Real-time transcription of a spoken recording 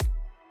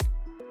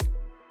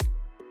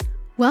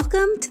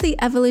Welcome to the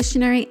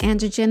Evolutionary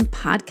Androgen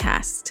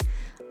Podcast.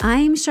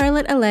 I'm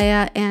Charlotte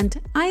Alea, and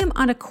I am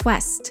on a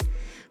quest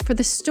for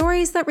the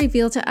stories that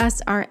reveal to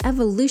us our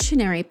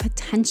evolutionary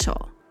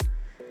potential.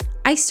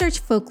 I search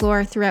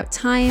folklore throughout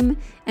time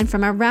and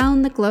from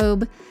around the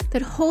globe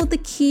that hold the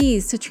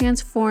keys to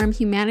transform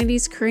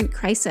humanity's current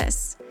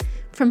crisis,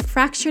 from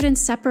fractured and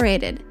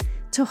separated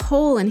to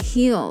whole and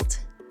healed.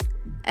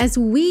 As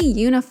we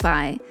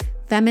unify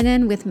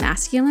feminine with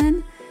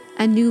masculine,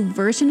 a new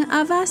version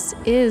of us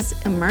is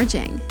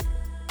emerging.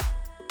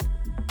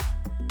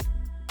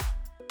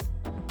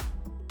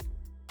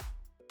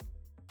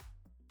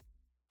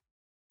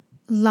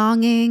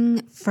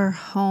 Longing for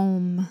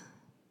home.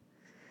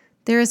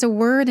 There is a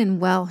word in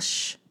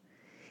Welsh,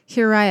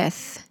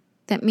 hiraeth,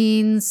 that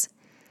means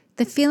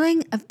the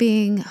feeling of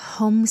being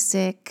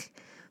homesick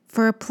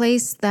for a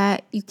place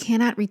that you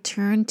cannot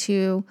return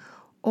to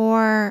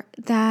or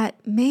that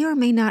may or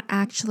may not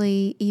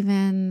actually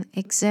even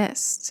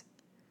exist.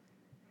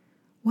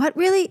 What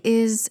really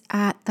is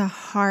at the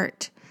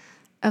heart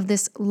of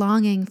this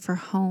longing for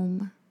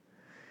home,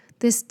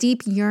 this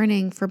deep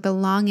yearning for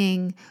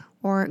belonging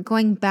or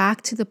going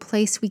back to the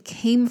place we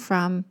came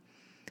from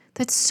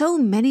that so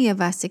many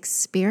of us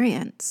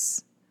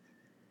experience?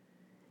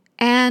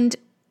 And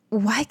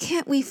why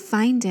can't we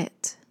find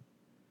it?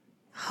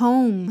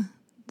 Home,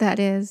 that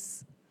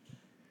is.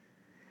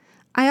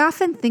 I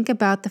often think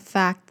about the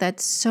fact that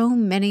so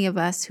many of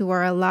us who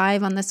are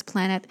alive on this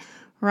planet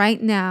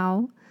right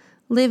now,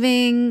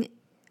 living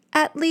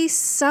at least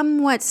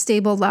somewhat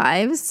stable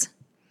lives,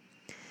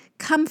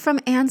 come from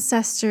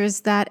ancestors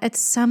that at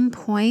some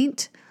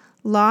point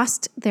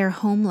lost their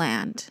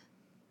homeland.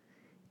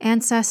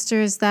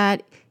 Ancestors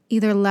that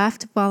either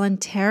left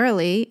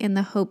voluntarily in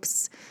the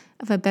hopes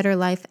of a better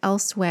life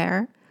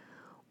elsewhere,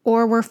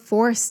 or were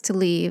forced to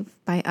leave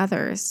by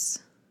others.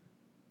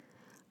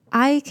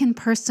 I can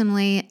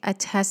personally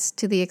attest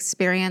to the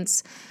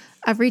experience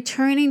of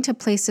returning to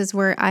places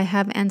where I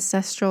have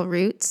ancestral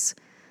roots,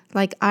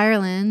 like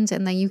Ireland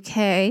and the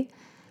UK,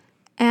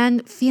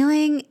 and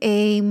feeling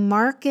a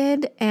marked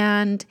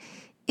and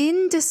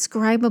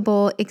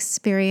indescribable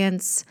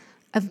experience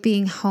of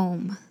being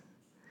home.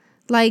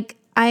 Like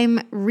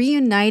I'm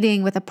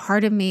reuniting with a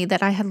part of me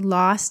that I had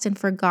lost and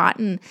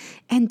forgotten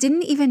and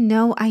didn't even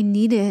know I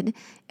needed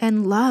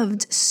and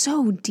loved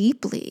so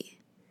deeply.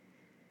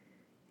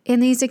 In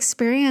these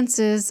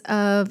experiences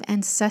of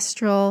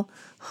ancestral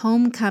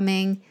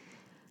homecoming,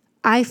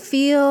 I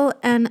feel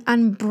an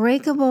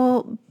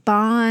unbreakable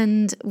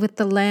bond with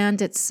the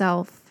land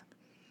itself.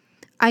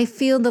 I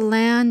feel the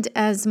land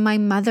as my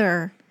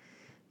mother,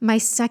 my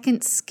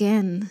second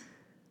skin,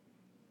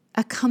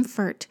 a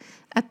comfort,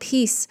 a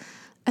peace,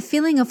 a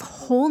feeling of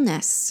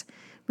wholeness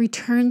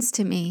returns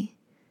to me,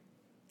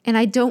 and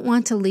I don't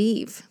want to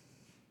leave.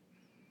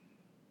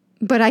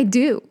 But I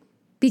do,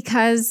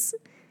 because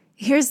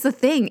here's the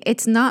thing,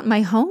 it's not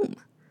my home.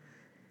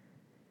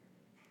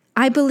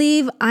 I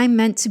believe I'm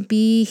meant to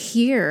be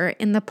here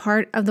in the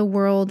part of the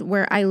world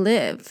where I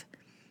live,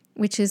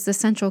 which is the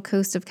central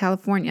coast of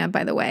California,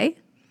 by the way.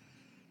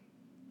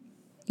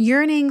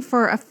 Yearning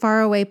for a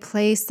faraway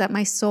place that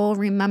my soul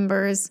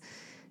remembers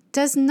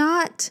does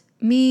not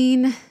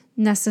mean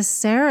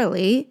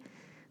necessarily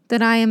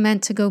that I am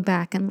meant to go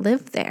back and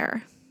live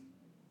there.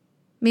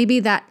 Maybe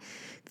that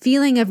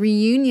feeling of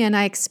reunion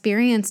I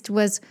experienced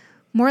was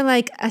more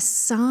like a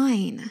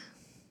sign,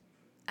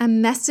 a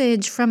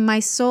message from my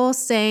soul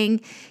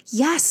saying,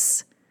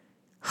 yes,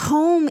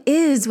 home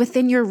is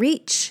within your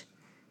reach.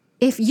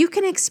 If you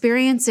can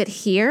experience it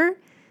here,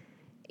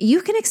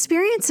 you can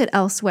experience it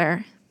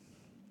elsewhere.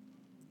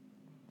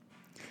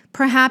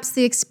 Perhaps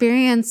the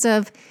experience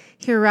of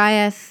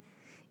hiraeth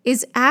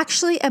is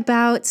actually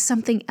about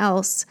something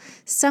else,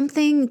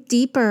 something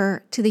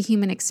deeper to the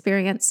human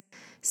experience,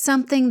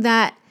 something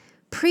that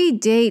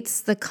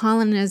predates the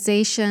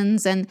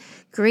colonizations and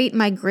great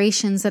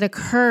migrations that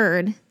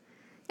occurred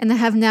and that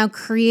have now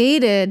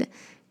created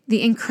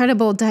the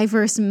incredible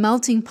diverse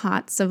melting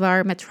pots of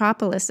our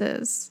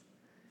metropolises.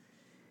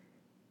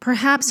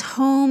 Perhaps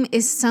home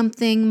is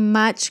something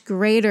much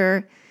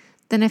greater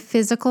than a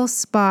physical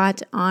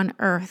spot on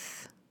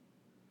Earth.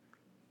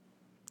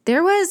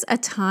 There was a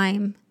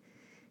time,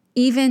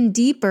 even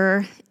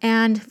deeper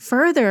and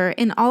further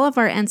in all of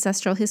our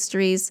ancestral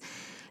histories,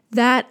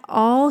 that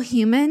all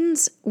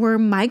humans were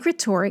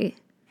migratory,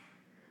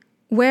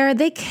 where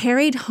they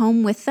carried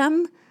home with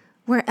them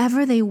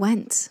wherever they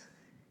went.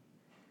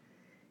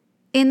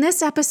 In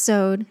this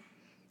episode,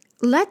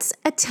 let's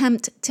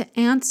attempt to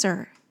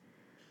answer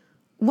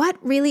what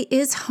really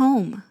is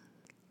home,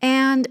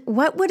 and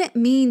what would it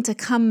mean to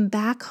come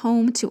back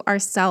home to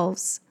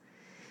ourselves,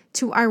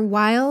 to our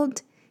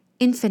wild,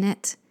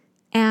 infinite,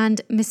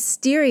 and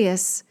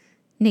mysterious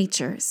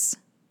natures.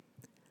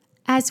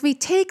 As we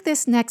take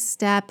this next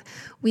step,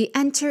 we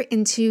enter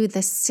into the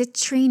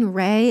citrine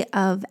ray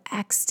of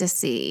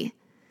ecstasy.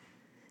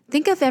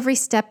 Think of every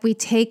step we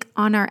take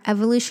on our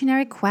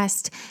evolutionary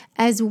quest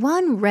as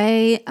one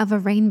ray of a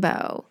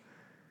rainbow.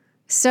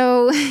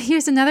 So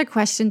here's another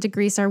question to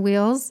grease our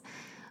wheels.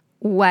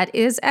 What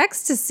is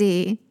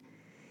ecstasy?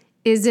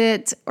 Is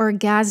it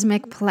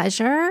orgasmic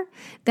pleasure,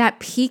 that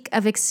peak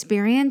of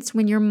experience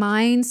when your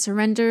mind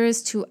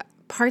surrenders to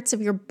parts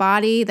of your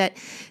body that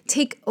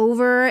take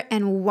over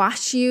and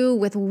wash you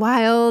with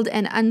wild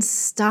and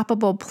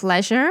unstoppable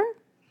pleasure?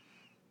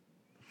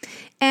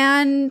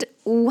 And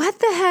what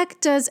the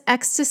heck does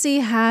ecstasy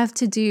have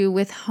to do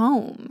with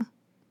home?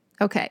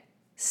 Okay,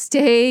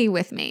 stay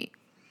with me.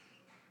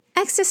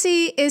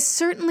 Ecstasy is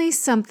certainly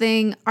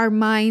something our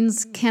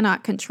minds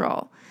cannot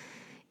control.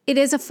 It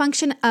is a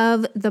function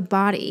of the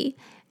body,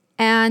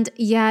 and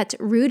yet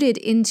rooted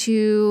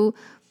into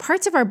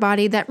parts of our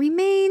body that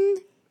remain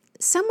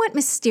somewhat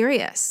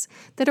mysterious,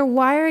 that are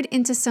wired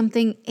into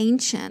something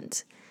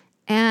ancient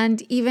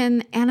and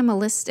even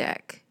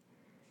animalistic.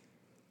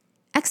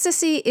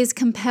 Ecstasy is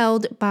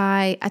compelled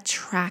by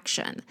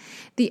attraction,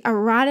 the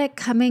erotic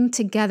coming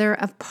together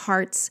of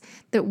parts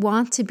that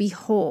want to be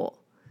whole,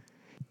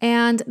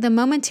 and the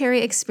momentary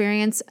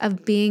experience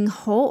of being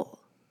whole,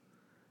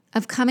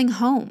 of coming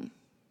home.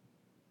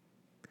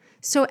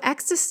 So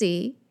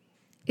ecstasy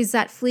is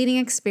that fleeting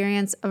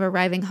experience of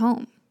arriving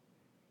home.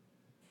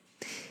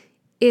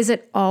 Is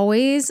it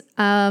always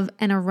of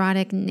an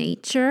erotic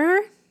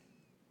nature?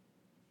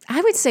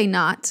 I would say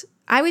not.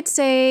 I would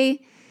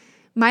say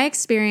my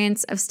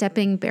experience of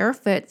stepping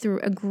barefoot through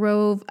a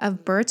grove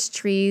of birch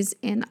trees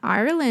in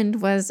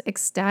Ireland was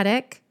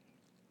ecstatic.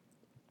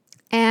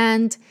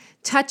 And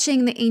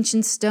touching the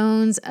ancient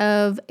stones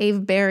of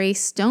Avebury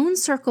Stone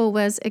Circle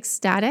was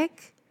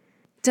ecstatic.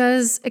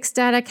 Does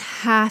ecstatic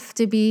have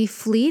to be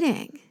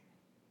fleeting?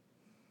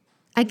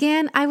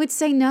 Again, I would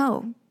say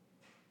no.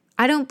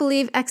 I don't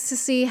believe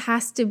ecstasy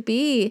has to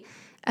be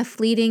a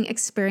fleeting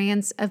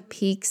experience of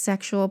peak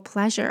sexual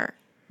pleasure.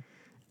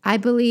 I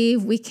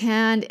believe we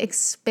can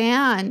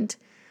expand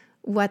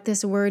what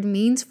this word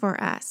means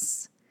for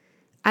us.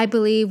 I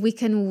believe we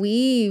can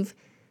weave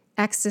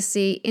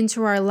ecstasy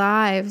into our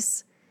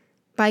lives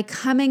by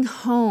coming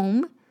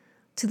home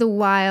to the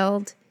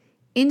wild,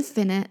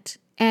 infinite,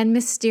 and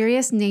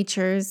mysterious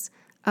natures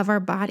of our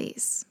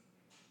bodies.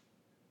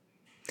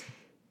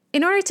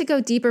 In order to go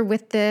deeper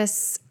with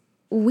this,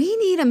 we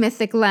need a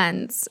mythic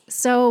lens.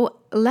 So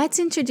let's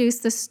introduce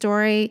the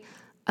story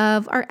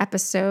of our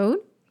episode,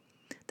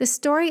 the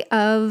story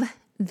of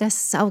the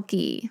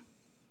Selkie.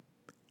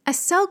 A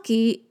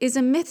Selkie is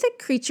a mythic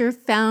creature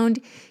found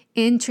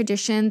in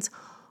traditions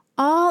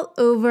all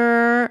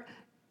over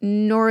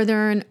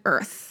Northern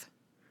Earth,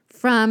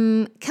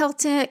 from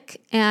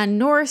Celtic and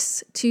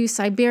Norse to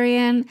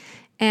Siberian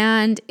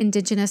and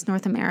indigenous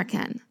North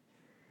American.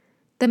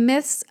 The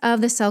myths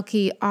of the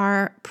Selkie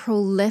are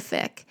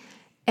prolific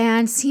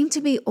and seem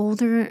to be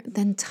older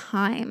than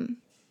time.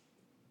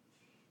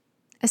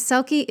 A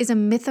Selkie is a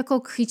mythical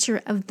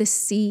creature of the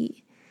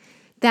sea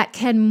that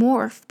can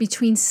morph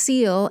between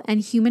seal and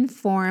human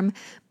form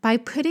by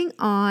putting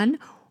on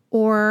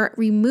or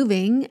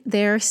removing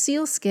their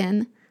seal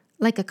skin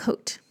like a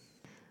coat.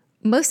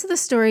 Most of the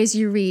stories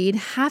you read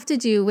have to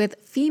do with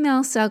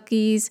female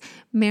Selkies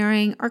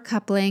marrying or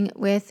coupling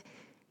with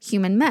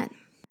human men.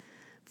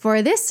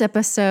 For this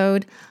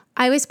episode,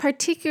 I was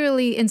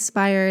particularly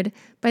inspired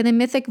by the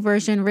mythic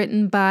version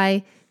written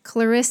by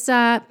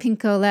Clarissa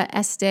Pinkola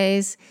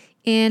Estes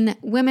in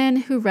Women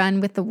Who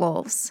Run with the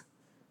Wolves.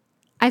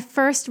 I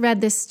first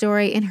read this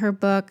story in her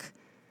book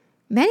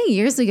many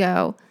years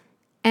ago,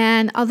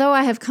 and although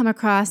I have come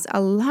across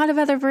a lot of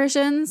other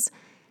versions,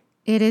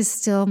 it is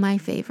still my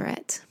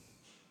favorite.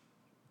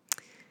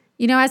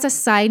 You know, as a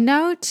side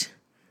note,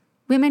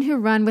 Women Who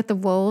Run with the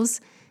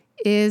Wolves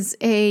is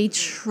a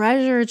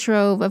treasure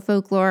trove of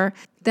folklore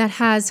that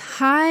has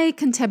high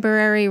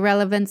contemporary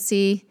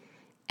relevancy,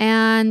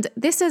 and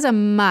this is a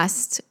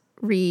must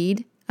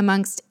read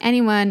amongst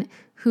anyone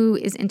who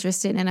is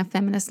interested in a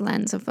feminist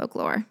lens of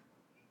folklore.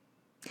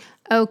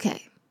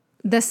 Okay,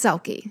 the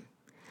Selkie.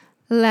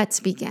 Let's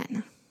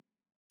begin.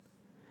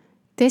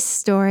 This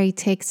story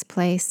takes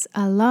place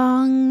a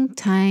long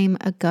time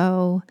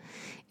ago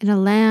in a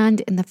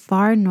land in the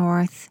far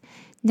north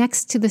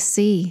next to the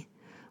sea,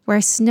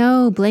 where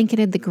snow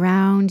blanketed the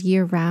ground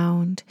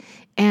year-round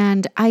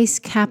and ice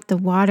capped the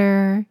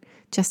water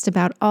just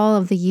about all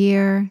of the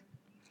year.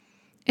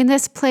 In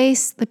this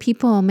place, the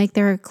people make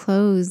their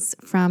clothes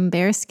from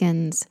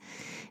bearskins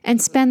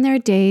and spend their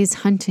days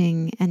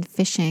hunting and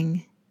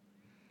fishing.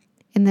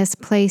 In this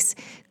place,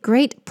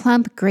 great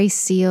plump gray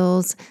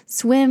seals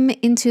swim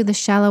into the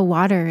shallow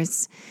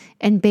waters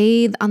and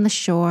bathe on the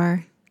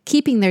shore,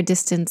 keeping their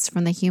distance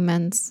from the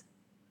humans.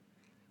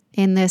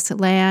 In this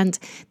land,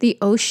 the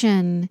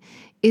ocean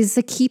is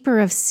the keeper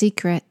of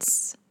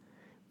secrets,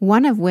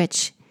 one of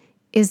which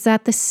is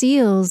that the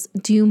seals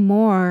do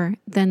more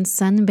than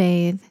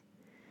sunbathe.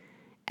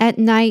 At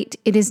night,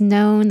 it is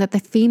known that the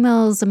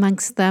females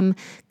amongst them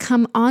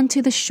come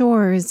onto the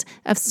shores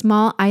of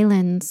small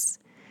islands,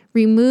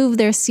 remove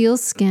their seal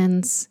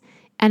skins,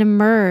 and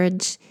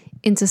emerge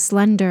into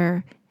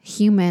slender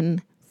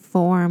human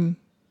form.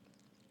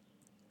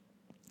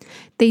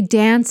 They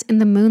dance in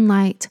the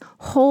moonlight,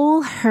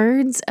 whole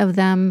herds of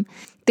them,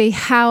 They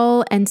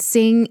howl and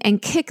sing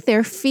and kick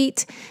their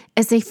feet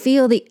as they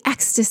feel the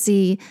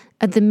ecstasy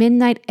of the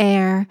midnight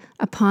air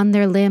upon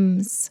their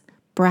limbs,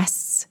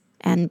 breasts,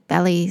 and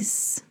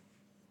bellies.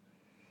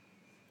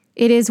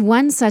 It is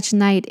one such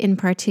night in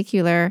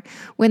particular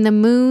when the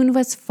moon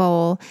was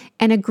full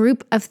and a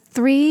group of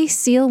 3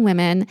 seal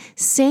women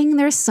sang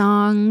their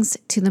songs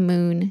to the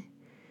moon.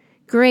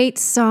 Great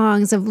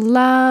songs of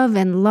love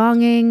and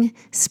longing,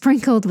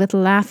 sprinkled with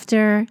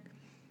laughter.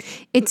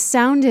 It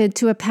sounded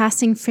to a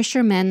passing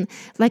fisherman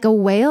like a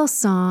whale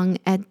song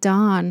at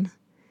dawn.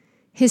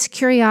 His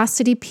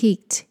curiosity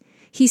piqued.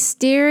 He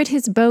steered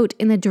his boat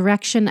in the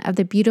direction of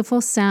the beautiful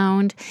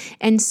sound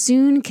and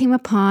soon came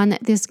upon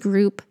this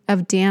group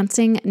of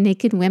dancing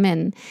naked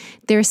women,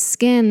 their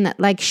skin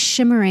like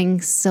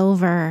shimmering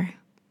silver.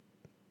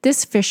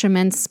 This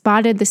fisherman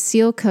spotted the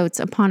seal coats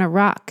upon a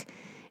rock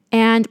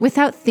and,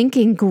 without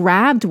thinking,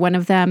 grabbed one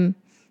of them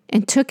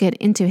and took it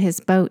into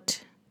his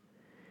boat.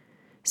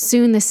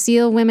 Soon the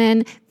seal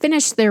women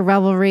finished their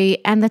revelry,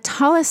 and the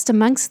tallest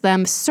amongst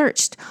them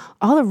searched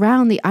all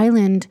around the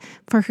island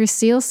for her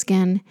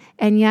sealskin,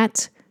 and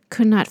yet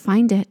could not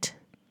find it.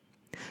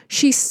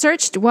 She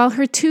searched while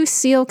her 2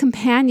 seal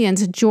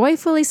companions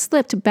joyfully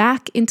slipped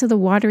back into the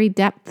watery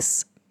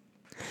depths.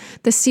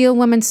 The seal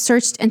woman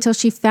searched until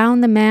she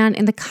found the man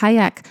in the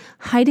kayak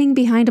hiding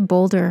behind a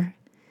boulder.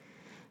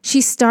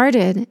 She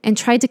started and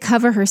tried to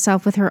cover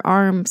herself with her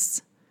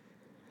arms.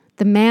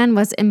 The man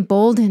was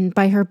emboldened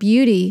by her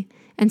beauty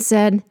and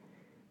said,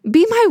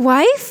 "Be my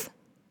wife?"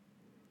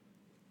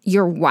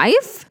 "Your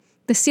wife?"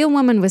 The seal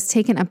woman was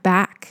taken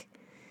aback.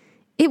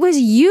 "It was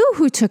you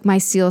who took my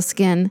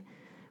sealskin.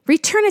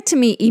 Return it to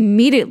me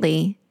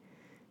immediately,"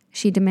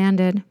 she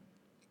demanded.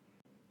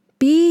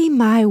 "Be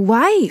my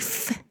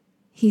wife,"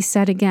 he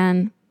said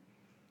again.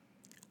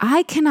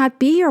 "I cannot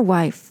be your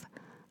wife.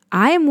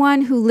 I am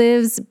one who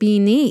lives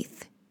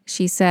beneath,"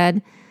 she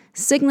said,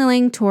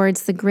 signaling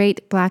towards the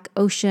great black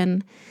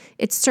ocean,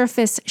 its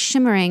surface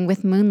shimmering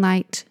with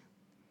moonlight.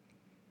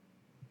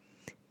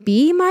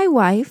 "Be my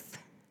wife,"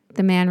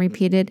 the man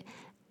repeated,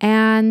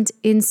 "and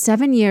in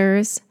 7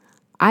 years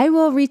I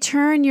will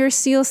return your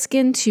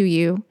sealskin to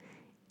you,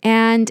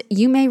 and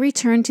you may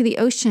return to the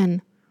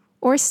ocean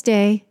or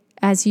stay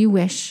as you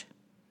wish."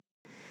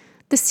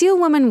 The seal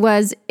woman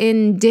was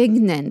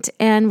indignant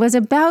and was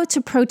about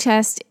to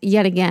protest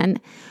yet again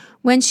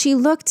when she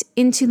looked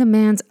into the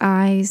man's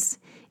eyes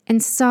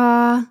and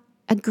saw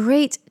a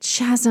great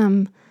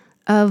chasm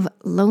of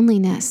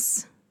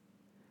loneliness.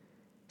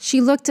 She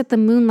looked at the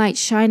moonlight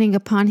shining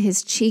upon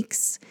his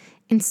cheeks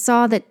and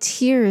saw that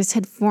tears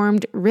had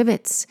formed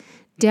rivets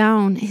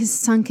down his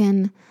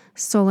sunken,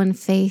 sullen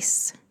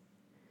face.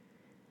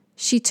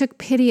 She took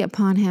pity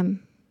upon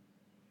him.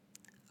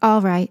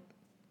 "All right,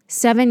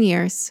 7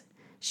 years,"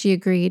 she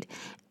agreed,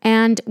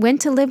 and went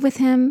to live with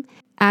him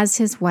as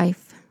his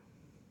wife.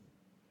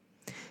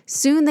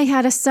 Soon they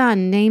had a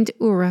son named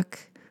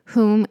Uruk,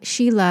 whom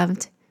she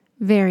loved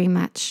very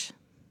much.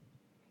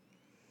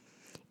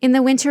 In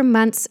the winter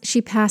months,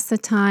 she passed the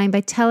time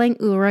by telling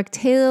Uruk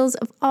tales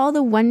of all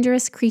the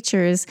wondrous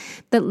creatures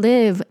that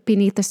live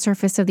beneath the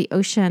surface of the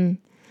ocean.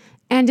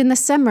 And in the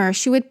summer,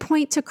 she would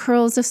point to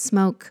curls of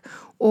smoke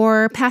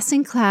or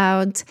passing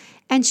clouds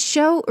and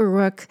show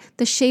Uruk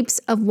the shapes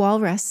of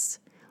walrus,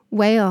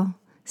 whale,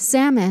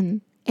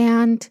 salmon,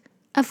 and,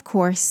 of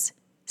course,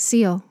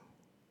 seal.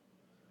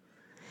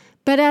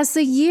 But as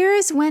the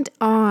years went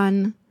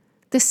on,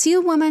 the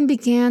seal woman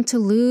began to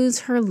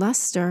lose her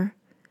luster.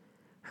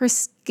 Her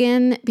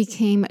skin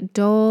became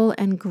dull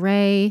and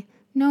gray,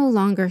 no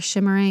longer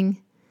shimmering.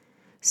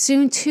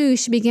 Soon, too,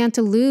 she began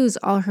to lose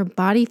all her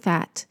body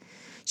fat.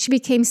 She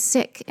became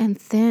sick and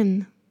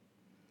thin.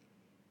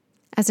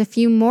 As a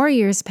few more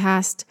years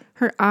passed,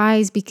 her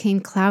eyes became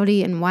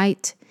cloudy and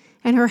white,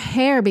 and her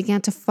hair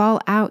began to fall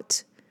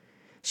out.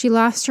 She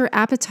lost her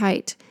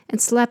appetite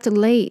and slept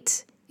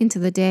late into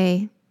the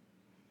day.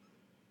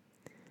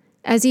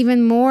 As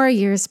even more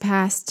years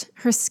passed,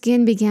 her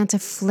skin began to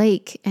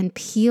flake and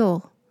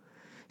peel.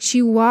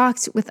 She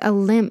walked with a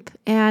limp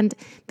and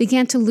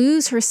began to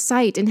lose her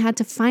sight and had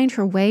to find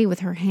her way with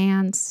her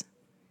hands.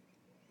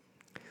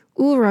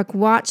 Uruk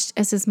watched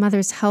as his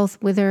mother's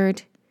health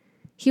withered.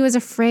 He was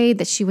afraid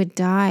that she would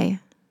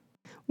die.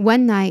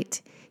 One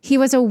night, he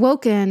was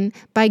awoken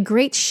by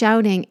great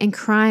shouting and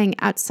crying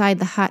outside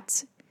the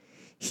hut.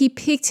 He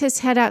peeked his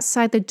head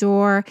outside the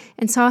door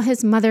and saw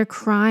his mother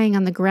crying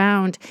on the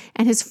ground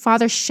and his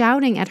father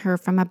shouting at her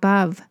from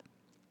above.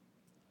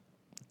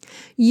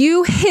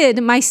 "You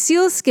hid my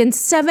sealskin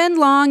 7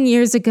 long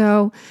years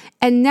ago,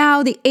 and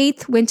now the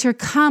 8th winter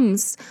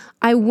comes.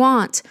 I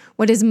want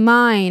what is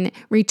mine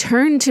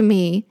returned to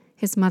me,"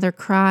 his mother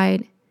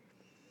cried.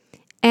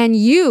 "And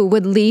you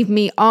would leave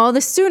me all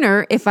the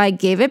sooner if I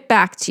gave it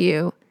back to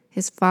you,"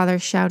 his father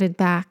shouted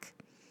back.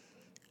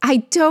 "I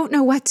don't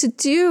know what to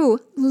do.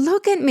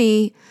 Look at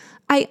me.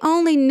 I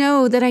only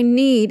know that I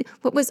need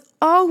what was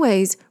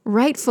always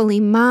rightfully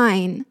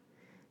mine,"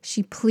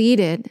 she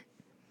pleaded.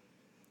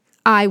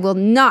 "I will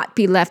not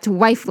be left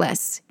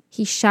wifeless,"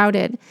 he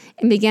shouted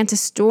and began to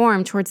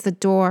storm towards the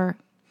door.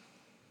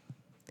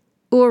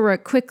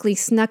 Uruk quickly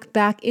snuck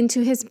back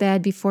into his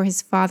bed before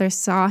his father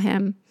saw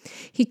him.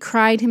 He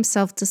cried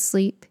himself to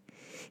sleep.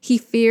 He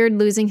feared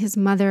losing his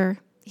mother.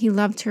 He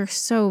loved her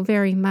so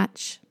very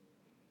much.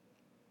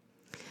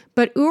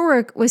 But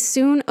Uruk was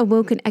soon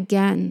awoken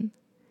again,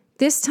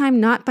 this time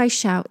not by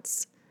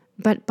shouts,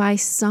 but by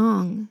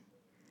song.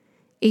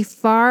 A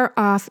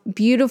far-off,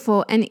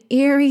 beautiful, and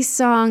eerie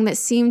song that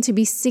seemed to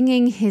be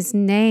singing his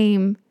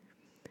name.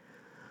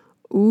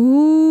 Uruk,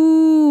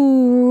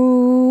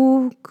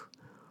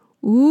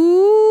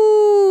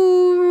 Uruk.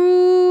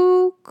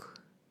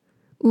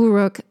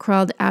 Uruk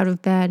crawled out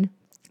of bed,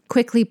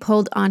 quickly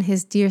pulled on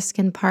his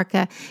deerskin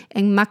parka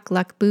and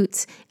mukluk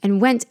boots,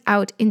 and went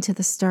out into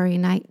the starry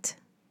night.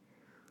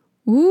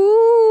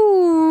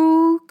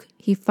 Uruk!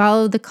 He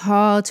followed the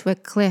call to a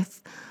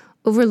cliff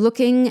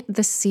overlooking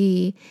the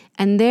sea,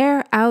 and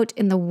there out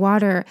in the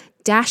water,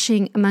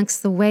 dashing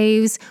amongst the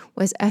waves,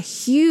 was a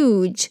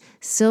huge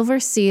silver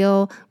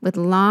seal with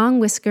long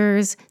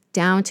whiskers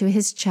down to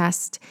his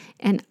chest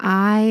and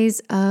eyes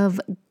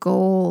of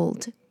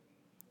gold.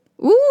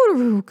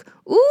 Uruk!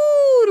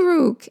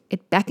 Uruk!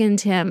 It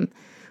beckoned him.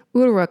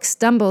 Uruk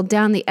stumbled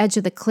down the edge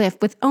of the cliff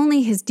with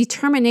only his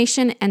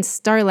determination and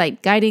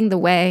starlight guiding the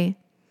way.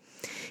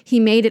 He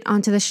made it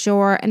onto the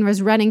shore and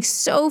was running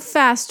so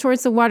fast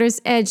towards the water's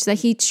edge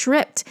that he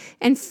tripped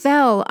and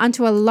fell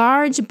onto a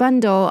large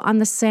bundle on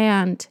the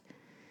sand.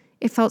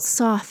 It felt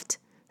soft,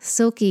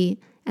 silky,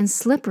 and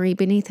slippery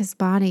beneath his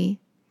body.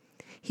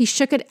 He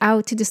shook it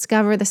out to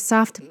discover the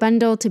soft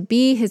bundle to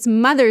be his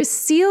mother's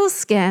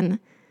sealskin.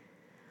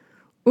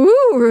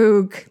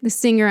 Uruk, the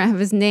singer of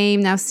his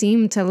name, now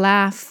seemed to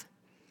laugh.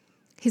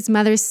 His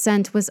mother's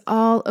scent was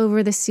all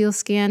over the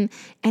sealskin,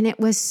 and it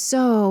was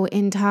so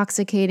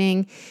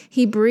intoxicating.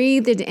 He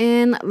breathed it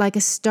in like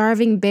a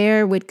starving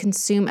bear would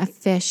consume a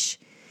fish.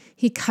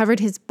 He covered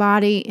his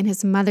body in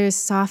his mother's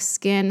soft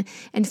skin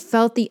and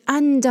felt the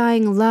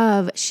undying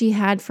love she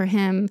had for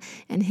him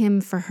and him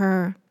for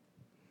her.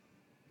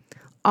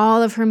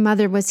 All of her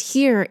mother was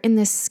here in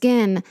this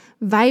skin,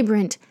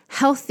 vibrant,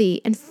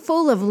 healthy, and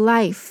full of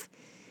life.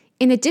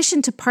 In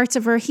addition to parts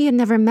of her he had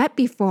never met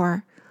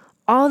before.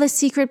 All the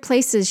secret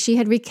places she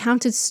had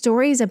recounted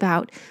stories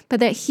about, but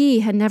that he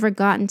had never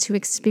gotten to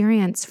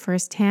experience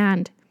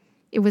firsthand.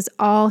 It was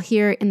all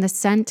here in the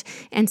scent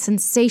and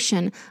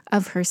sensation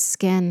of her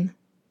skin.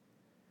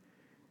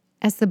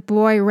 As the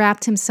boy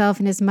wrapped himself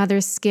in his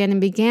mother's skin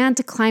and began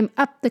to climb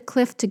up the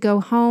cliff to go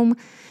home,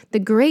 the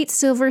great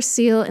silver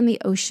seal in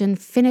the ocean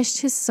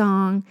finished his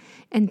song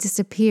and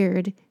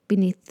disappeared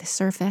beneath the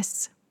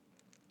surface.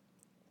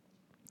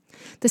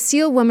 The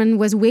seal woman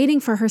was waiting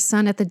for her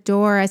son at the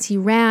door as he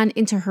ran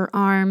into her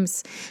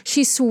arms.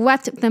 She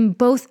swept them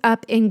both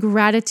up in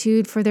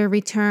gratitude for their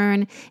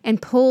return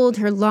and pulled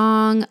her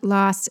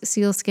long-lost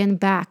sealskin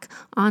back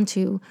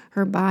onto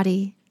her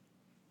body.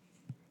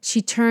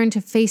 She turned to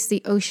face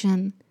the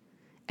ocean.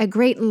 A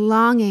great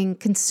longing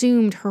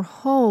consumed her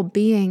whole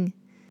being,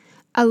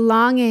 a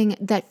longing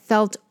that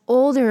felt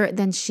older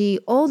than she,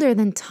 older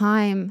than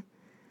time,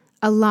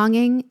 a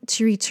longing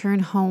to return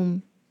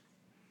home.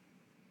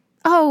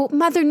 "Oh,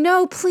 mother,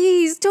 no,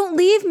 please, don't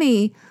leave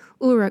me,"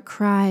 Uruk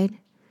cried.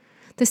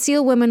 The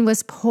seal woman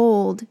was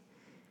pulled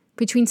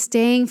between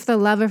staying for the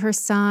love of her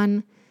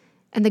son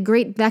and the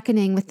great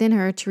beckoning within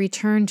her to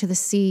return to the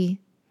sea.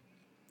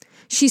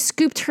 She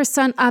scooped her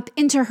son up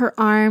into her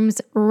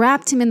arms,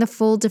 wrapped him in the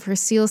folds of her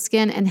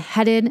sealskin, and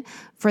headed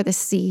for the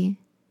sea.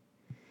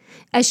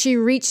 As she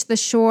reached the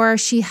shore,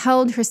 she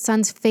held her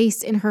son's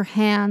face in her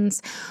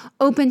hands,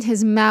 opened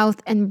his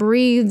mouth, and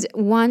breathed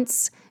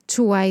once,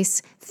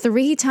 twice,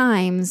 3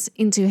 times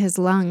into his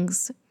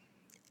lungs.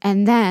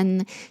 And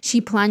then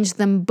she plunged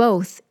them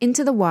both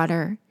into the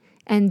water,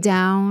 and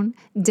down,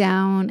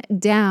 down,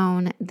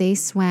 down they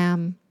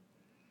swam.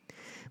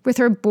 With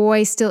her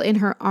boy still in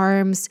her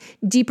arms,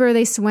 deeper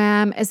they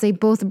swam as they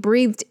both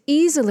breathed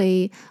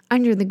easily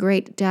under the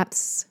great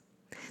depths.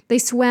 They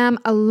swam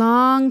a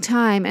long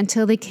time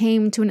until they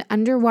came to an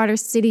underwater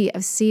city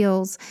of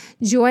seals,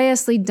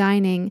 joyously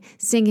dining,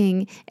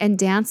 singing, and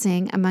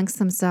dancing amongst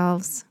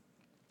themselves.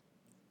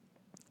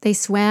 They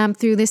swam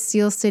through this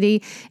seal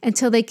city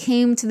until they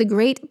came to the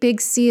great big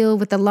seal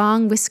with the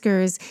long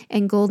whiskers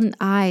and golden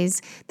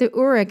eyes that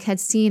Uruk had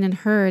seen and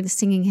heard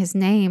singing his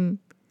name.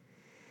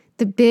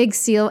 The big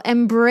seal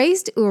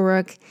embraced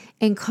Uruk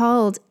and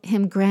called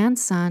him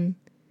grandson.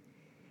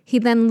 He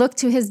then looked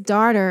to his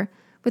daughter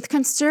with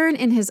concern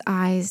in his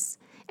eyes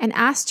and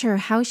asked her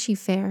how she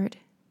fared.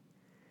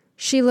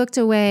 She looked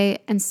away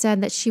and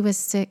said that she was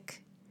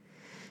sick.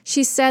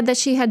 She said that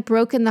she had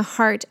broken the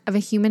heart of a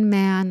human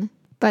man,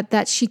 but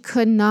that she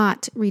could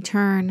not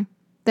return,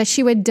 that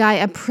she would die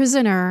a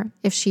prisoner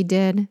if she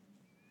did.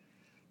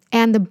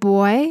 "And the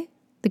boy?"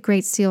 the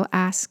great seal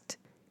asked.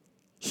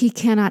 "He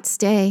cannot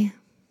stay.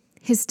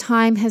 His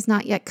time has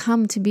not yet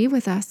come to be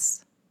with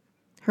us."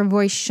 Her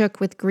voice shook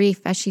with grief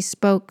as she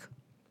spoke.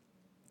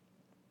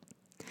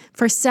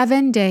 For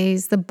 7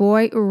 days, the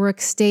boy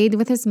Uruk stayed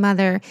with his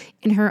mother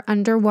in her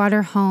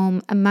underwater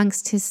home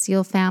amongst his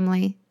seal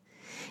family.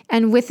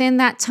 And within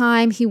that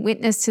time, he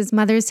witnessed his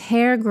mother's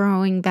hair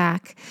growing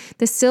back.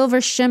 The silver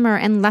shimmer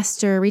and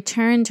luster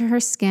returned to her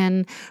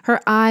skin,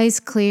 her eyes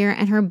clear,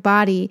 and her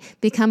body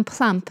become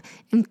plump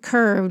and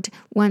curved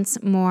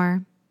once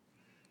more.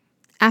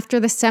 After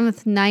the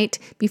 7th night,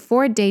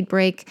 before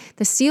daybreak,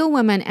 the seal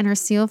woman and her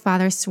seal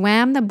father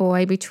swam the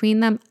boy between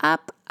them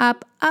up,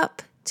 up,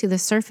 up to the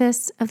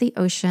surface of the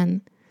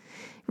ocean,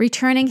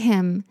 returning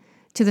him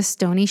to the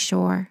stony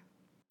shore.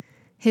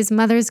 His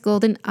mother's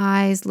golden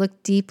eyes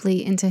looked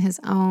deeply into his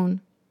own.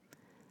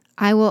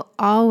 "I will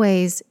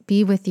always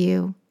be with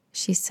you,"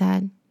 she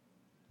said.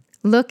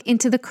 "Look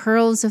into the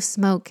curls of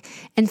smoke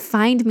and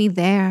find me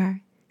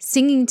there,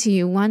 singing to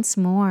you once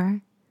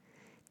more.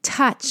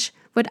 Touch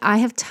what I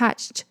have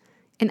touched,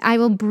 and I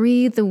will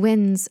breathe the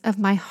winds of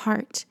my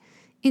heart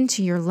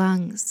into your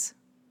lungs."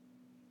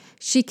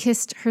 She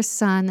kissed her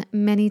son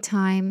many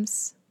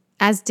times,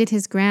 as did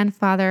his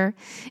grandfather,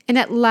 and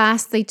at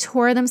last they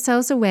tore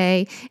themselves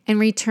away and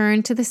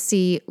returned to the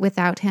sea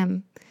without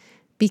him,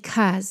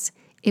 because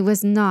it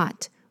was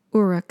not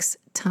Uruk's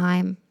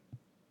time.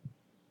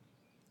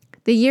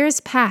 The years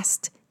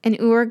passed, and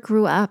Uruk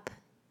grew up.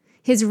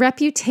 His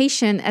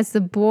reputation as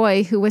the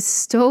boy who was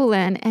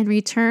stolen and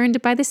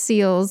returned by the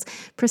seals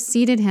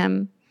preceded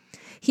him.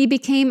 He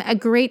became a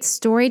great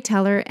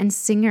storyteller and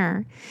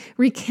singer,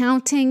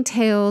 recounting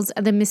tales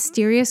of the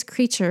mysterious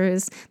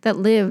creatures that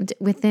lived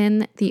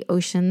within the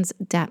ocean's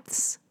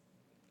depths.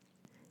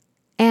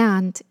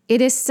 And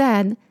it is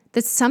said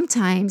that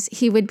sometimes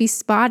he would be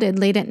spotted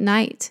late at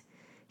night,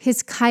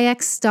 his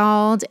kayak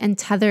stalled and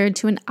tethered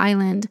to an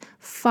island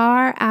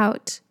far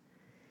out,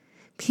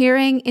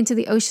 peering into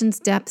the ocean's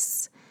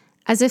depths,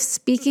 as if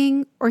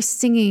speaking or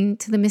singing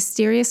to the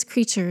mysterious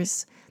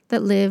creatures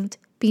that lived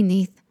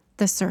beneath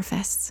the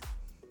surface.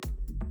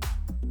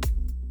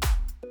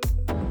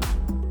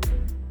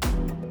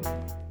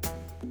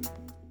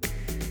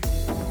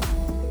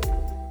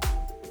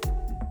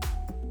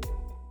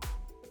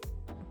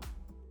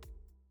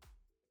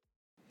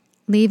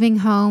 Leaving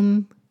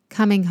home,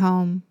 coming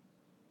home.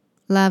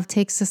 Love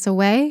takes us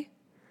away,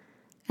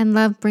 and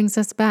love brings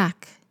us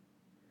back.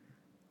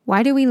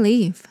 Why do we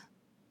leave?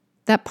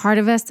 That part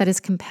of us that is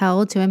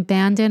compelled to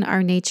abandon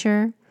our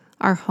nature,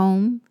 our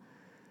home,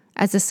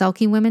 as the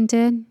Selkie women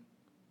did?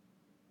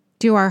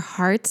 Do our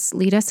hearts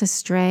lead us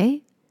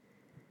astray?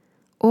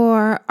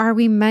 Or are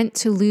we meant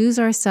to lose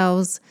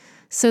ourselves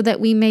so that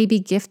we may be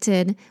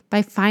gifted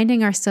by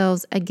finding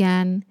ourselves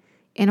again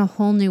in a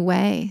whole new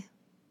way?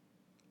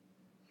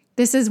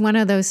 This is one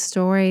of those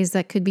stories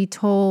that could be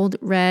told,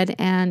 read,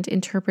 and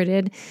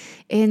interpreted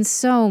in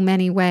so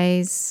many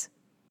ways.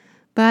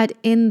 But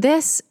in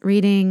this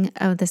reading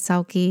of the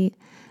Selkie,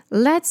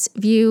 let's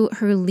view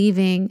her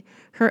leaving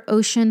her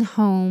ocean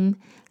home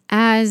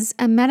as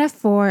a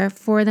metaphor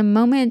for the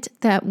moment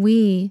that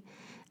we,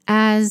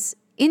 as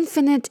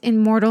infinite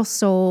immortal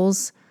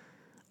souls,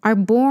 are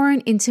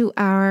born into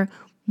our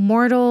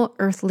mortal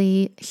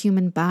earthly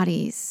human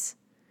bodies.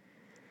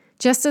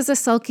 Just as a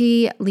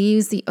Selkie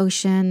leaves the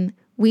ocean,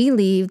 we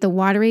leave the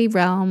watery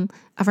realm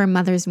of our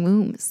mother's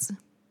wombs.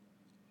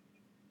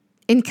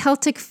 In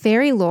Celtic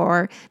fairy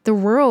lore, the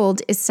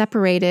world is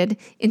separated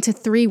into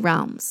 3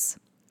 realms: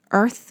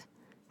 earth,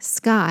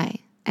 sky,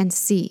 and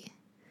sea.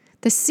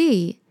 The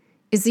sea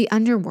is the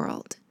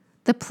underworld,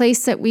 the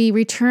place that we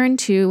return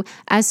to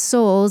as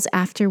souls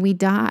after we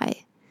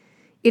die.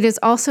 It is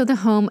also the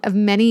home of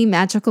many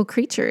magical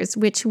creatures,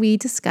 which we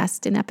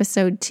discussed in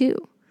episode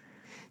 2.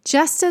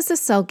 Just as the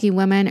Selkie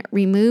woman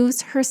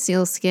removes her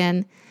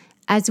sealskin,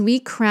 as we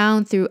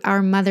crown through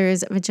our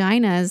mother's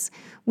vaginas,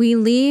 we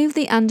leave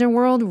the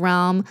underworld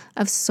realm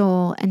of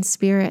soul and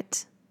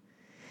spirit.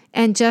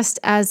 And just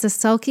as the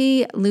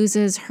Selkie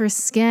loses her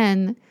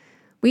skin,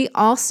 we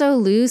also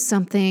lose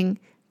something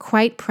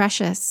quite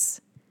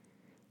precious.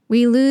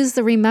 We lose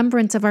the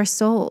remembrance of our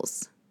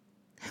souls,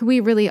 who we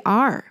really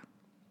are.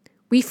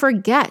 We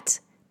forget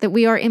that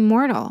we are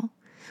immortal.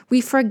 We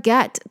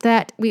forget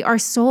that we are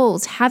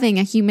souls having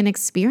a human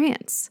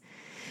experience.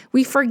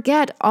 We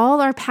forget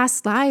all our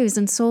past lives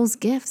and soul's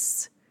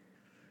gifts.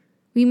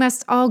 We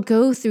must all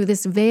go through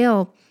this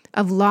veil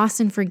of loss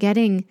and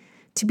forgetting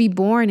to be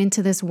born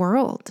into this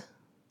world.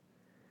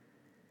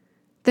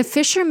 The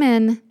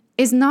fisherman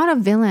is not a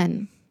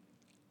villain.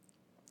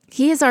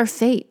 He is our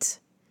fate.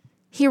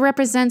 He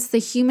represents the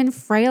human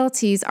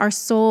frailties our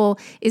soul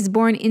is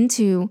born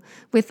into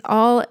with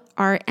all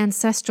our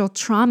ancestral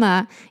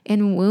trauma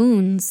and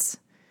wounds.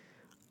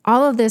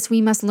 All of this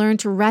we must learn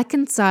to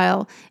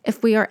reconcile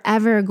if we are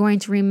ever going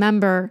to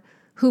remember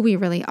who we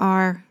really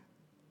are.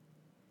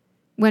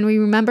 When we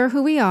remember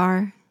who we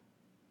are,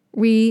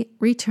 we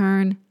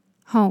return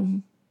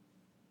home.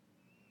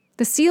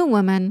 The seal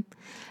woman,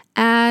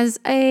 as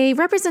a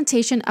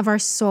representation of our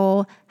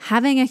soul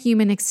having a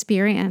human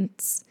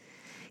experience,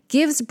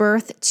 gives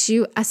birth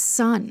to a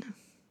son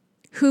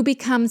who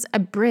becomes a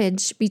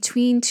bridge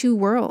between 2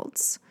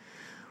 worlds.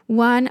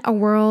 One, a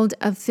world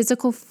of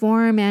physical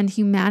form and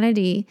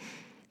humanity,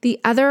 the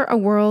other, a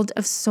world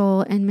of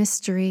soul and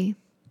mystery.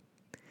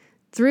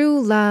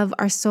 Through love,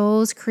 our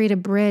souls create a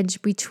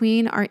bridge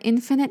between our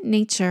infinite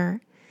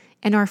nature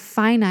and our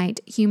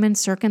finite human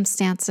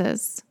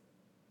circumstances.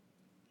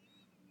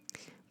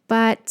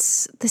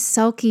 But the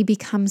Selkie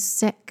becomes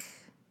sick.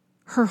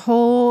 Her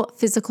whole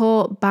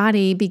physical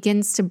body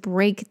begins to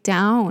break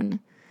down.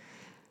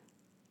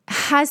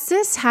 Has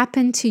this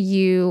happened to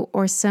you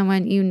or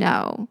someone you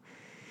know?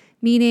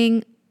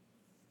 Meaning,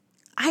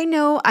 I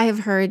know I have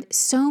heard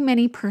so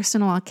many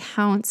personal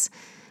accounts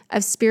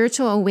of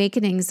spiritual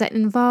awakenings that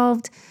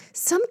involved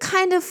some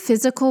kind of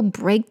physical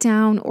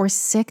breakdown or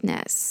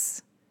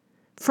sickness.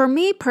 For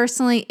me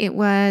personally, it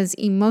was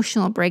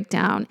emotional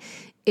breakdown.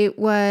 It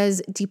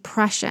was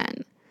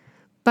depression.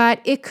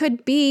 But it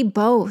could be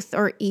both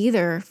or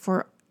either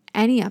for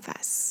any of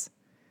us.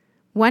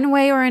 One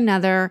way or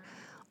another,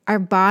 our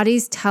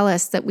bodies tell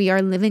us that we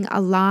are living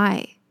a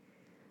lie.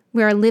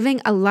 We are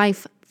living a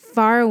life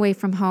far away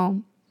from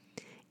home.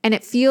 And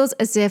it feels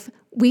as if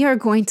we are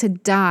going to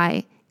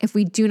die if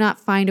we do not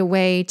find a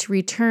way to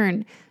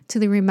return to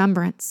the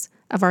remembrance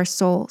of our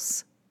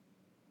souls.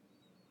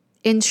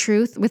 In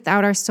truth,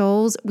 without our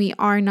souls, we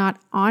are not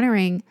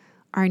honoring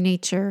our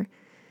nature.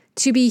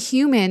 To be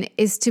human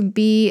is to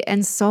be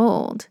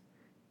ensouled.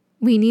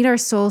 We need our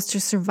souls to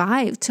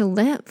survive, to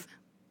live.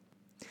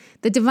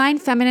 The divine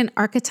feminine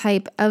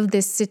archetype of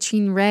this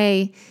citrine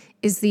ray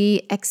is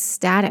the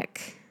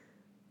ecstatic.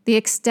 The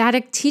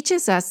ecstatic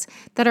teaches us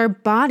that our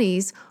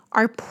bodies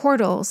are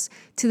portals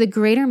to the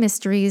greater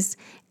mysteries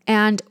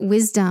and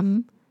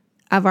wisdom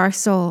of our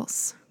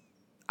souls.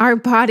 Our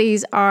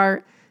bodies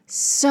are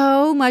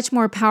so much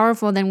more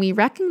powerful than we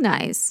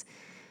recognize.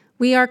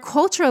 We are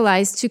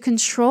culturalized to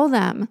control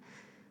them,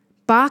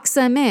 box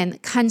them in,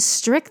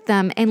 constrict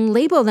them, and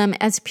label them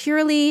as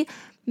purely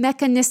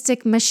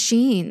mechanistic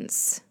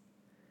machines.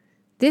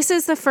 This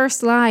is the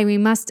first lie we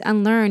must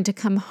unlearn to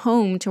come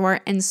home to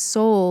our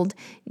ensouled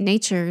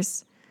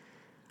natures.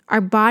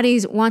 Our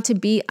bodies want to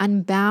be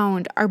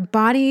unbound. Our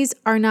bodies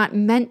are not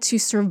meant to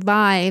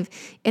survive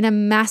in a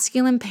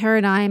masculine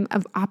paradigm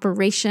of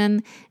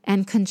operation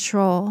and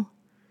control.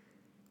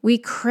 We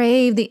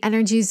crave the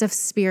energies of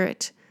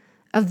spirit,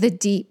 of the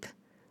deep,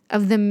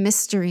 of the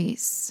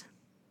mysteries.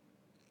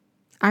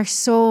 Our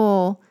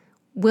soul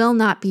will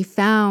not be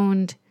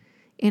found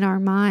in our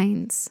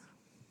minds.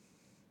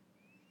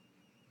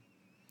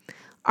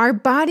 Our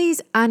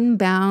bodies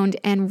unbound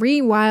and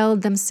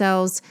rewild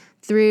themselves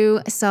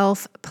through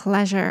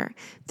self-pleasure,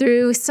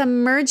 through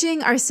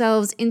submerging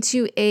ourselves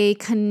into a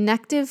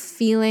connective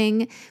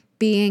feeling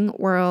being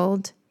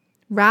world,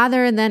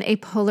 rather than a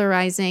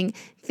polarizing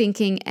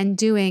thinking and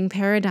doing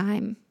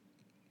paradigm.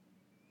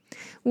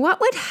 What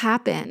would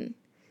happen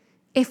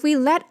if we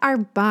let our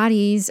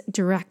bodies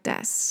direct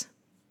us?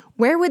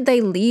 Where would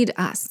they lead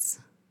us?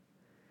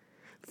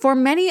 For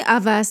many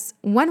of us,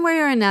 one way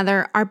or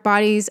another, our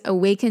bodies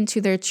awaken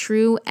to their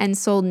true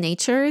ensouled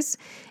natures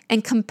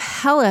and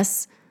compel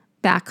us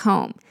back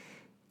home.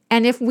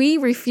 And if we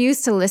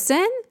refuse to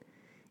listen,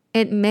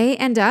 it may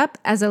end up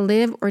as a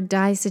live or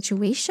die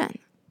situation.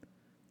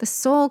 The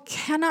soul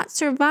cannot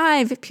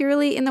survive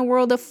purely in the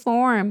world of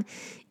form.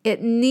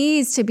 It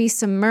needs to be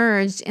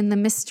submerged in the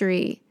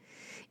mystery,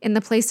 in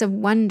the place of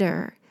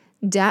wonder,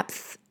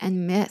 depth,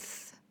 and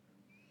myth.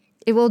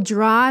 It will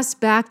draw us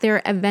back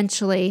there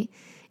eventually,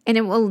 and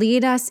it will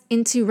lead us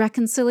into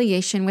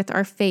reconciliation with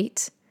our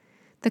fate,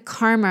 the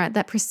karma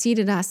that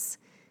preceded us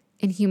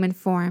in human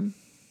form.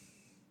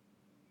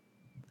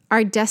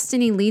 Our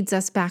destiny leads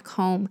us back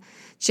home,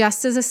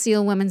 just as a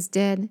seal woman's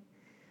did.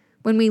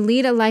 When we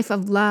lead a life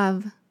of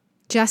love,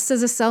 just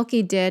as a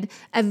Selkie did,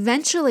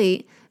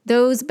 eventually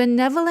those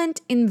benevolent,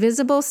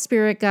 invisible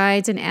spirit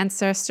guides and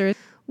ancestors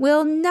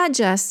will nudge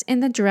us in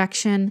the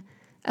direction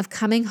of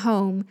coming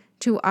home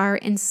to our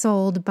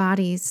ensouled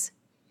bodies.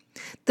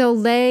 They'll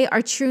lay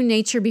our true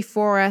nature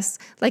before us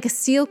like a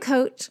seal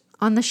coat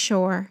on the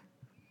shore.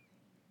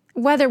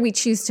 Whether we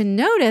choose to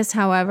notice,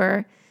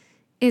 however,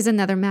 is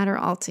another matter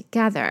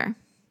altogether.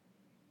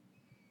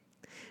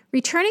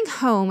 Returning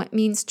home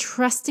means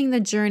trusting the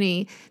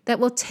journey that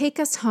will take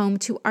us home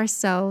to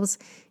ourselves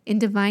in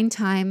divine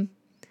time.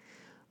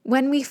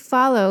 When we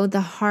follow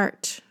the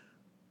heart,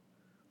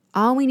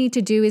 all we need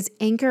to do is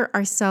anchor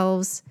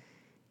ourselves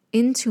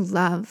into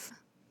love.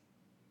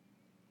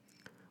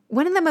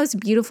 One of the most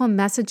beautiful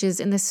messages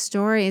in this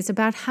story is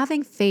about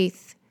having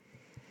faith.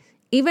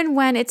 Even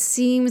when it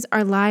seems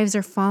our lives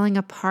are falling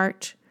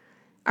apart,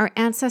 our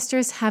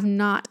ancestors have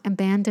not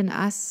abandoned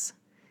us.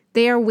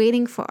 They are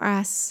waiting for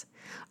us,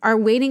 are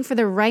waiting for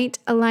the right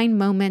aligned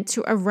moment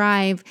to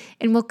arrive,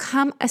 and will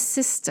come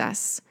assist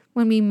us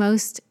when we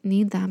most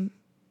need them.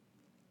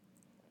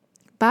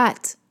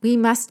 But we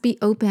must be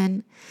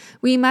open.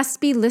 We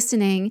must be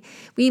listening.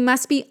 We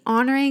must be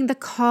honoring the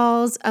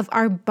calls of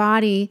our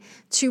body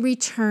to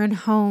return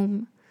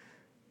home,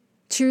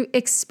 to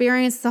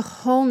experience the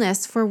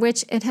wholeness for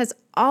which it has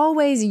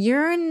always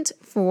yearned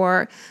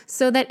for,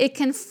 so that it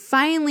can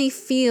finally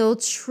feel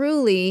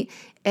truly,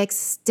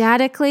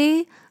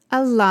 ecstatically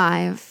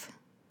alive.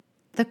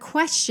 The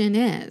question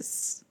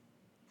is,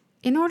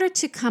 In order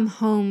to come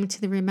home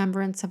to the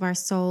remembrance of our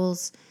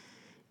souls,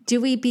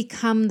 do we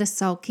become the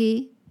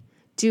Selkie?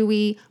 Do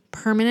we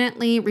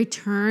permanently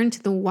return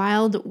to the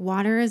wild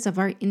waters of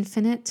our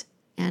infinite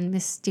and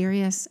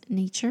mysterious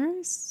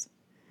natures?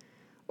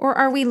 Or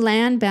are we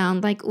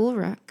land-bound like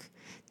Ulrich,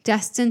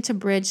 destined to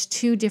bridge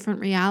two different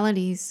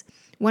realities,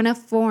 one of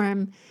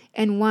form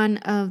and one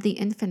of the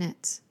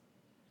infinite?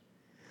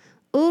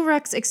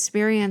 Ulrich's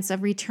experience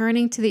of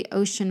returning to the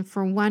ocean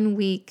for 1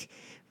 week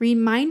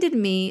reminded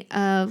me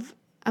of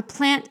a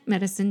plant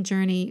medicine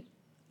journey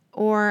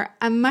or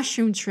a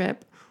mushroom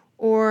trip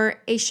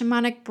or a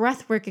shamanic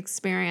breathwork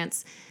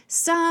experience,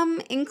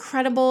 some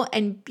incredible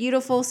and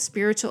beautiful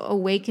spiritual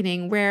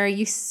awakening where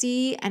you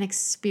see and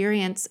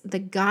experience the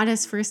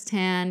goddess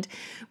firsthand,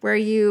 where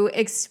you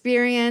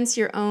experience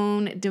your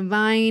own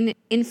divine,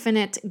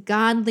 infinite,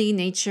 godly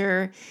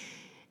nature,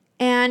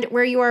 and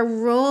where you are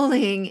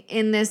rolling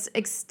in this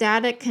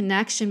ecstatic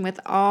connection with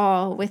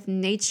all, with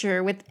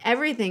nature, with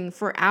everything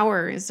for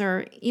hours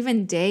or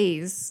even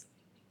days.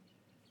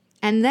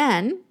 And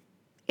then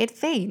it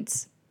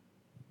fades.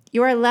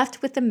 You are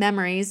left with the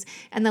memories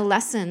and the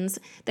lessons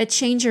that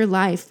change your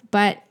life,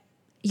 but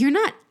you're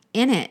not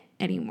in it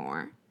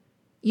anymore.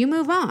 You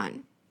move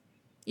on.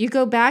 You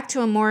go back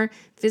to a more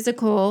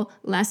physical,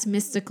 less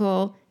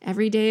mystical,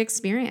 everyday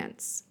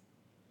experience.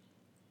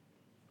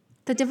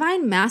 The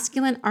divine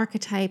masculine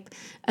archetype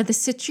of the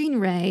citrine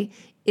ray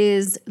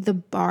is the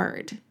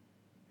bard.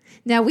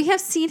 Now, we have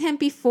seen him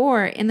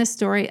before in the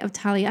story of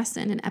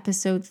Taliesin in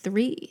episode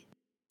 3.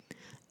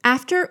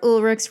 After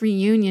Ulrich's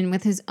reunion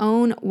with his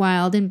own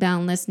wild and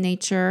boundless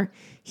nature,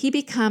 he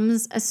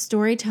becomes a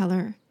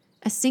storyteller,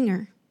 a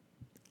singer,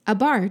 a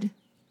bard.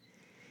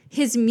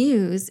 His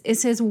muse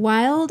is his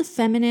wild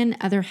feminine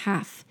other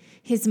half,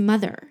 his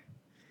mother.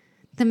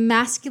 The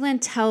masculine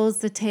tells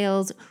the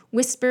tales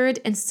whispered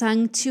and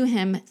sung to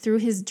him through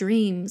his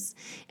dreams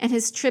and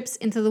his trips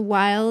into the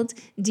wild,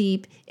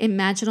 deep,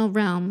 imaginal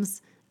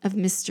realms of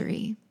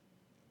mystery.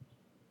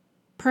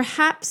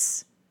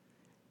 Perhaps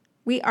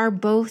we are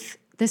both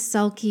the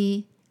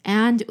Selkie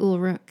and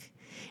Ulrich,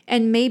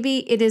 and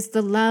maybe it is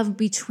the love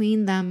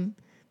between them,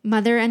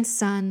 mother and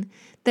son,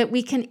 that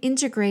we can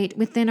integrate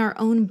within our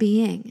own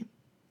being.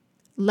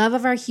 Love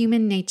of our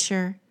human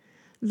nature,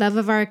 love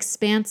of our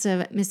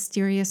expansive,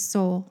 mysterious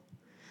soul.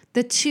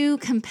 The two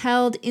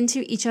compelled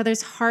into each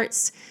other's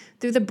hearts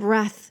through the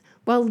breath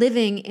while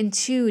living in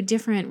two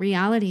different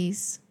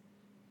realities.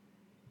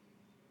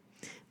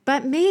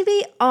 But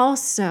maybe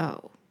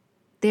also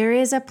there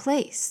is a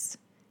place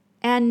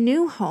and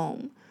new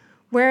home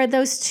where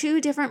those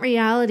two different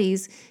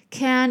realities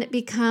can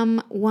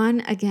become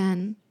one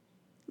again,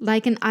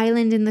 like an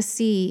island in the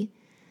sea,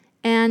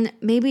 and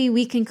maybe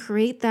we can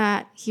create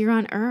that here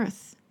on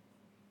earth.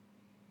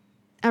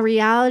 A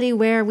reality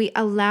where we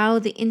allow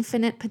the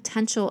infinite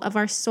potential of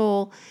our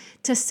soul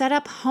to set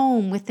up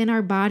home within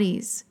our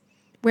bodies,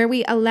 where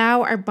we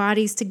allow our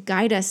bodies to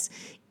guide us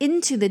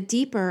into the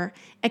deeper,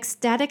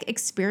 ecstatic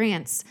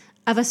experience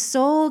of a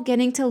soul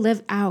getting to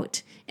live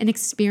out an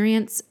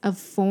experience of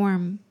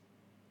form.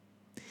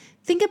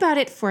 Think about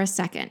it for a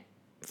second,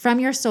 from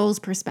your soul's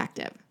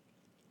perspective.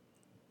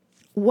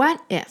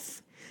 What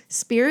if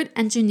Spirit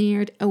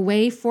engineered a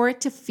way for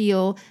it to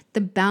feel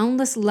the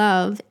boundless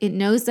love it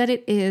knows that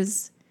it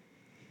is?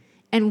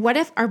 And what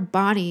if our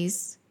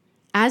bodies,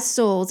 as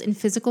souls in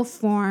physical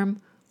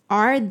form,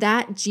 are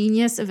that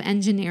genius of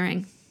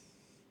engineering?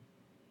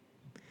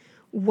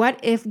 What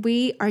if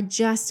we are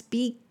just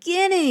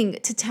beginning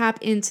to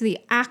tap into the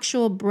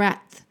actual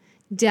breadth,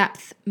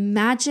 depth,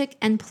 magic,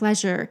 and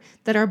pleasure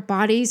that our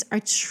bodies are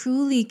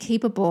truly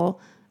capable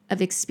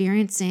of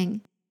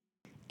experiencing?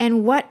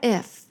 And what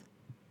if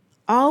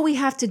all we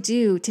have to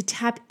do to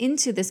tap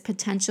into this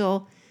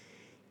potential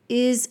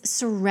is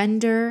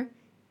surrender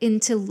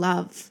into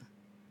love?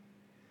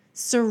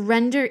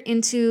 Surrender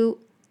into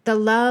the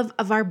love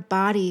of our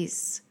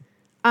bodies,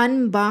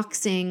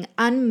 unboxing,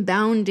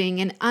 unbounding,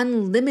 and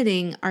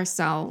unlimiting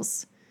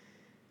ourselves.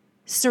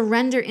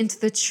 Surrender into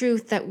the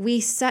truth that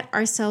we set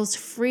ourselves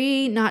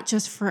free, not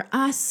just for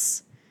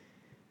us,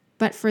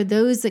 but for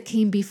those that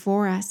came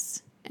before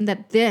us, and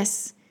that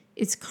this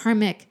is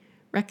karmic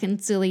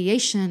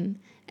reconciliation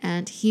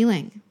and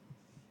healing.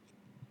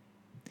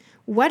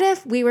 What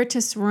if we were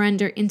to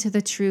surrender into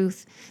the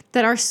truth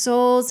that our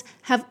souls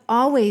have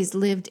always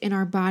lived in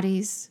our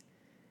bodies?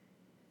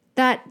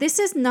 That this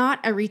is not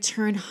a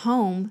return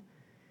home,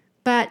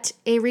 but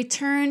a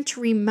return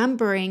to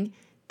remembering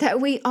that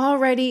we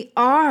already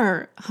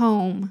are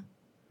home.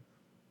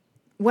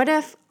 What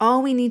if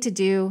all we need to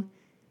do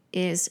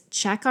is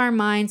check our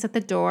minds at the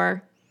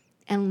door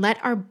and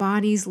let our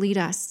bodies lead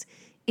us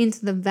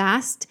into the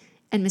vast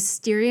and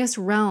mysterious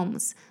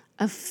realms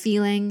of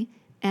feeling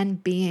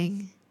and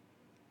being?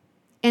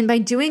 And by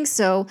doing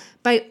so,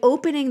 by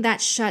opening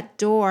that shut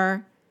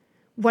door,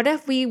 what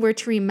if we were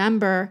to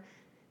remember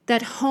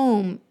that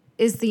home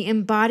is the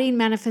embodied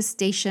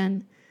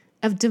manifestation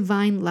of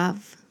divine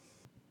love?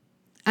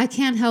 I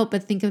can't help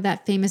but think of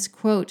that famous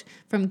quote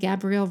from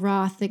Gabrielle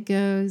Roth that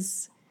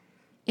goes,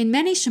 In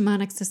many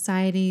shamanic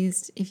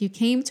societies, if you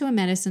came to a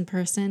medicine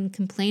person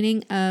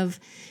complaining of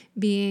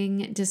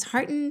being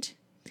disheartened,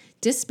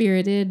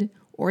 dispirited,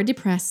 or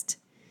depressed,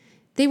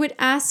 they would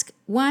ask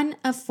one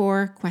of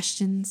 4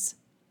 questions.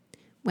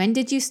 When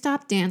did you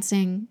stop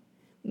dancing?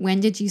 When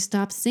did you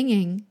stop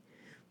singing?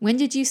 When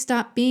did you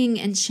stop being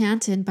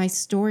enchanted by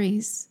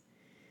stories?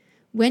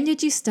 When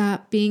did you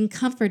stop being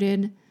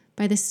comforted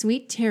by the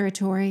sweet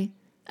territory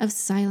of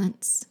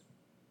silence?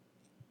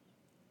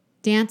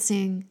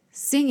 Dancing,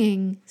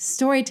 singing,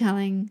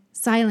 storytelling,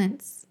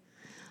 silence,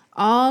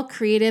 all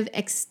creative,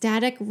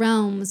 ecstatic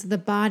realms of the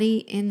body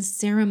in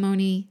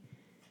ceremony.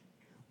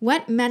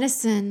 What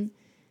medicine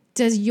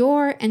does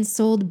your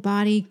ensouled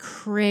body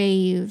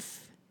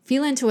crave?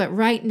 Feel into it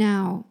right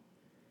now.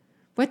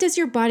 What does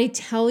your body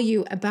tell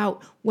you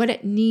about what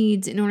it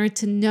needs in order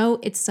to know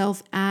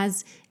itself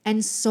as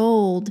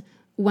ensouled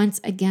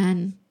once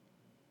again?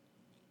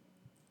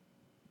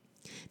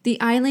 The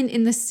island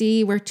in the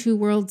sea where 2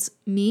 worlds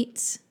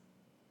meet,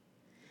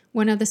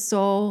 one of the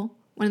soul,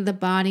 one of the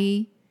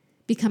body,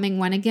 becoming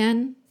one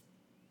again.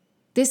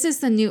 This is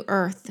the new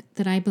earth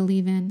that I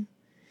believe in.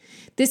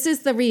 This is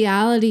the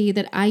reality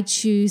that I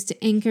choose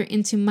to anchor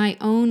into my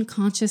own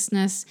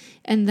consciousness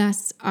and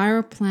thus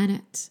our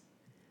planet.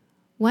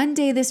 One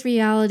day this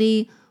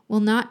reality will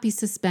not be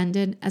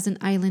suspended as an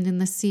island in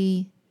the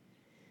sea.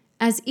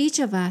 As each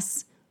of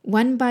us,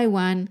 one by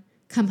one,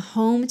 come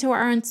home to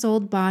our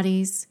ensouled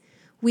bodies,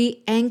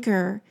 we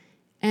anchor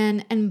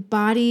an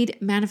embodied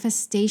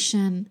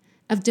manifestation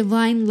of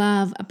divine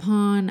love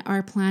upon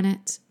our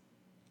planet.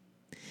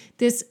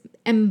 This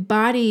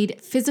embodied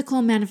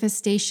physical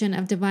manifestation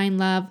of divine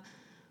love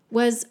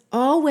was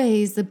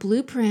always the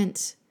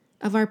blueprint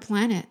of our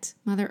planet,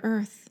 Mother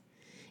Earth,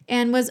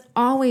 and was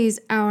always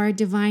our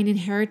divine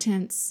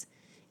inheritance,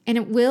 and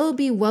it will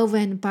be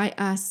woven by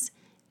us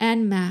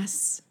en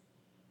masse.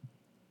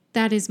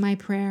 That is my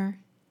prayer.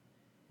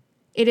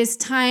 It is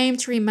time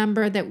to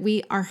remember that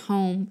we are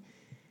home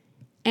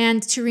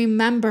and to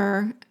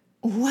remember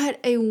what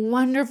a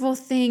wonderful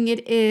thing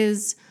it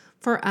is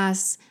for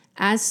us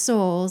as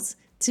souls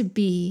to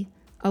be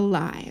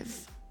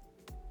alive.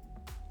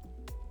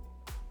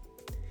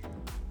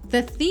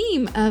 The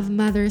theme of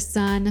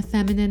mother-son,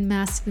 feminine,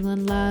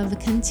 masculine love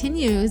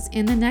continues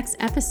in the next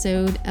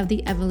episode of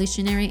the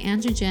Evolutionary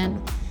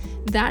Androgen.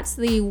 That's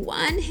the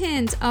one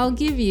hint I'll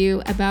give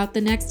you about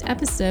the next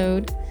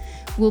episode.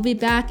 We'll be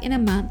back in a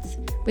month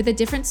with a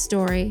different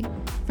story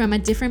from a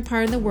different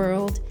part of the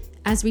world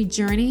as we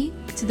journey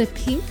to the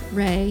pink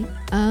ray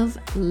of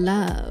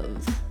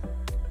love.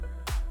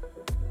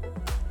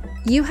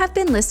 You have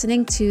been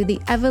listening to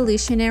the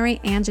Evolutionary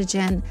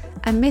Androgen,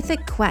 a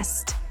mythic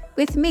quest,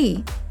 with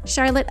me,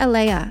 Charlotte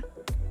Alea.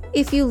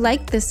 If you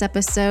liked this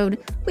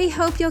episode, we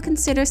hope you'll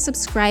consider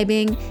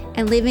subscribing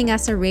and leaving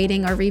us a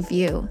rating or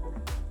review.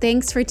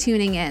 Thanks for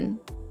tuning in.